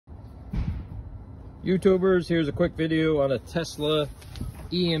YouTubers, here's a quick video on a Tesla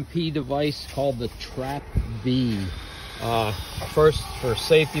EMP device called the Trap V. First, for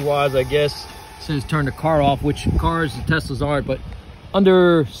safety wise, I guess, it says turn the car off, which cars the Teslas aren't, but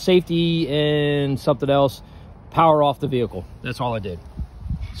under safety and something else, power off the vehicle. That's all I did.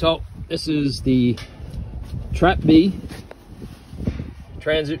 So this is the Trap V,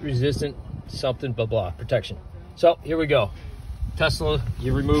 transit resistant something blah blah protection. So here we go. Tesla,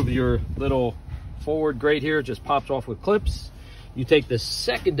 you remove your little forward grate here, it just pops off with clips. You take the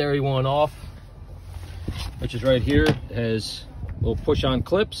secondary one off, which is right here. It has little push-on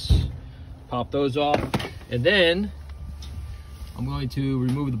clips. Pop those off, and then I'm going to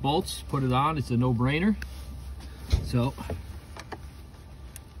remove the bolts, put it on. It's a no-brainer. So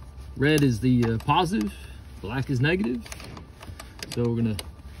red is the positive, black is negative. So we're gonna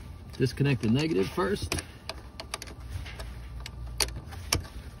disconnect the negative first.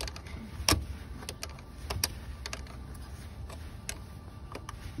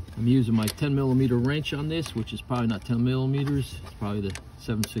 I'm using my 10mm wrench on this, which is probably not 10mm. It's probably the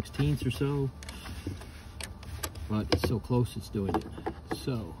 7/16 or so. But it's so close, it's doing it.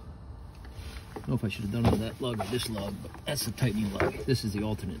 So, I don't know if I should have done it with that lug or this lug, but that's the tightening lug. This is the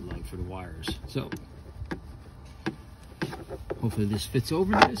alternate lug for the wires. So, hopefully this fits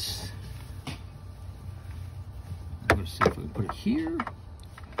over this. I'm going to see if I can put it here.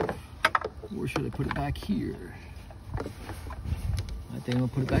 Or should I put it back here? I think I'm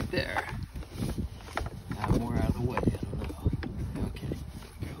gonna put it back there. More out of the way, I don't know. Okay.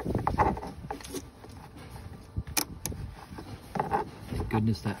 Thank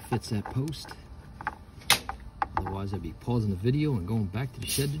goodness that fits that post. Otherwise I'd be pausing the video and going back to the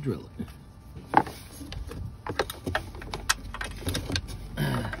shed to drill it. What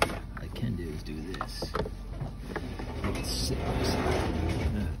I can do is do this.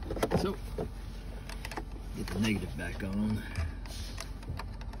 So, get the negative back on.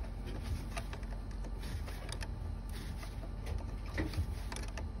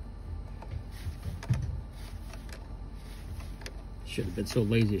 Should have been so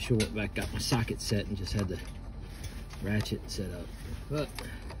lazy, I should have went back, got my socket set, and just had the ratchet set up. But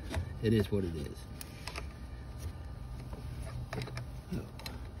it is what it is. Oh.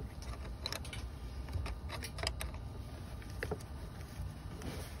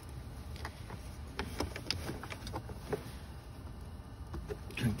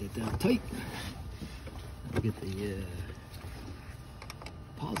 Crank that down tight. I'll get the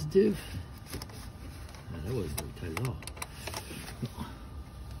positive. That wasn't very tight at all.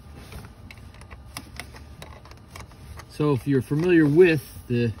 So if you're familiar with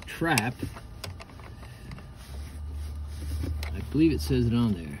the Trap, I believe it says it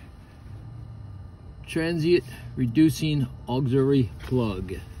on there. Transient reducing auxiliary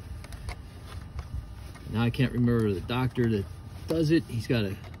plug. Now I can't remember the doctor that does it. He's got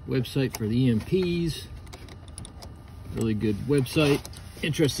a website for the EMPs. Really good website.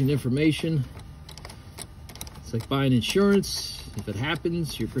 Interesting information. It's like buying insurance. If it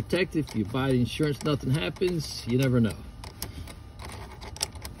happens, you're protected. If you buy the insurance, nothing happens. You never know.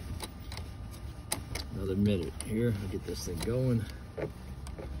 Another minute here. I'll get this thing going.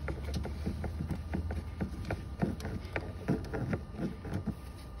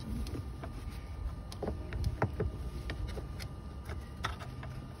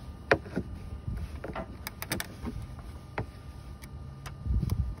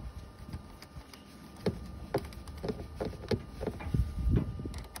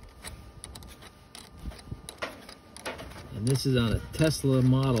 And this is on a Tesla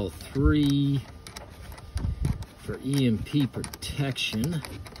Model 3 for EMP protection.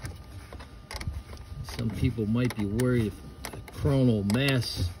 Some people might be worried if a coronal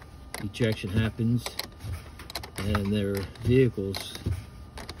mass ejection happens and their vehicles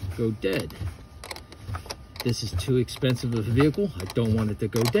go dead. This is too expensive of a vehicle. I don't want it to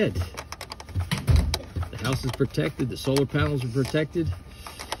go dead. The house is protected, the solar panels are protected.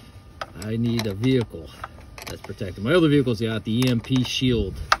 I need a vehicle that's protected. My other vehicle's got the EMP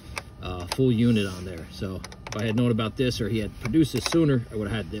shield full unit on there. So if I had known about this, or he had produced this sooner, I would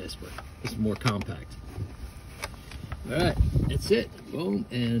have had this, but this is more compact. All right, that's it. Boom,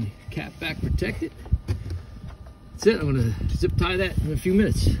 and cap back protected. That's it. I'm gonna zip tie that in a few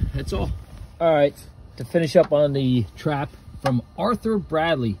minutes. That's all. All right, to finish up on the Trap, from Arthur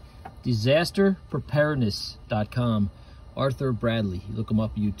Bradley, disasterpreparedness.com. Arthur Bradley, you look him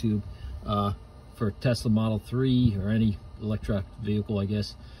up on YouTube. For Tesla Model 3 or any electric vehicle, I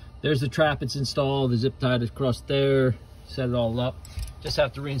guess. There's the Trap, it's installed, the zip tied across there, set it all up. Just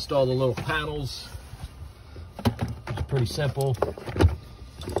have to reinstall the little panels. It's pretty simple.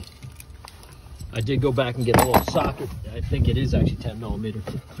 I did go back and get a little socket. I think it is actually 10 millimeter.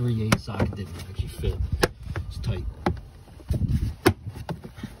 3/8 socket didn't actually fit. It's tight.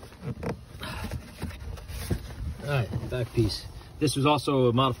 All right, back piece. This was also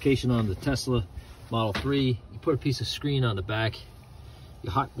a modification on the Tesla Model 3. You put a piece of screen on the back, you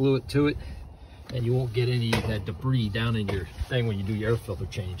hot glue it to it, and you won't get any of that debris down in your thing when you do your air filter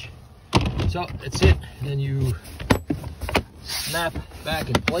change. So that's it. And then you snap back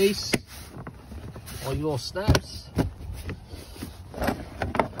in place. All your little snaps.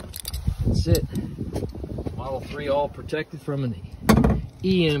 That's it. Model 3 all protected from an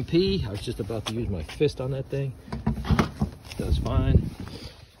EMP. I was just about to use my fist on that thing. Does fine.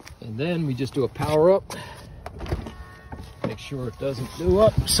 And then we just do a power up. Make sure it doesn't do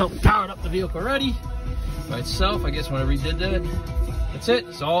up. So powered up the vehicle already by itself. I guess when I redid that, that's it.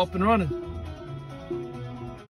 It's all up and running.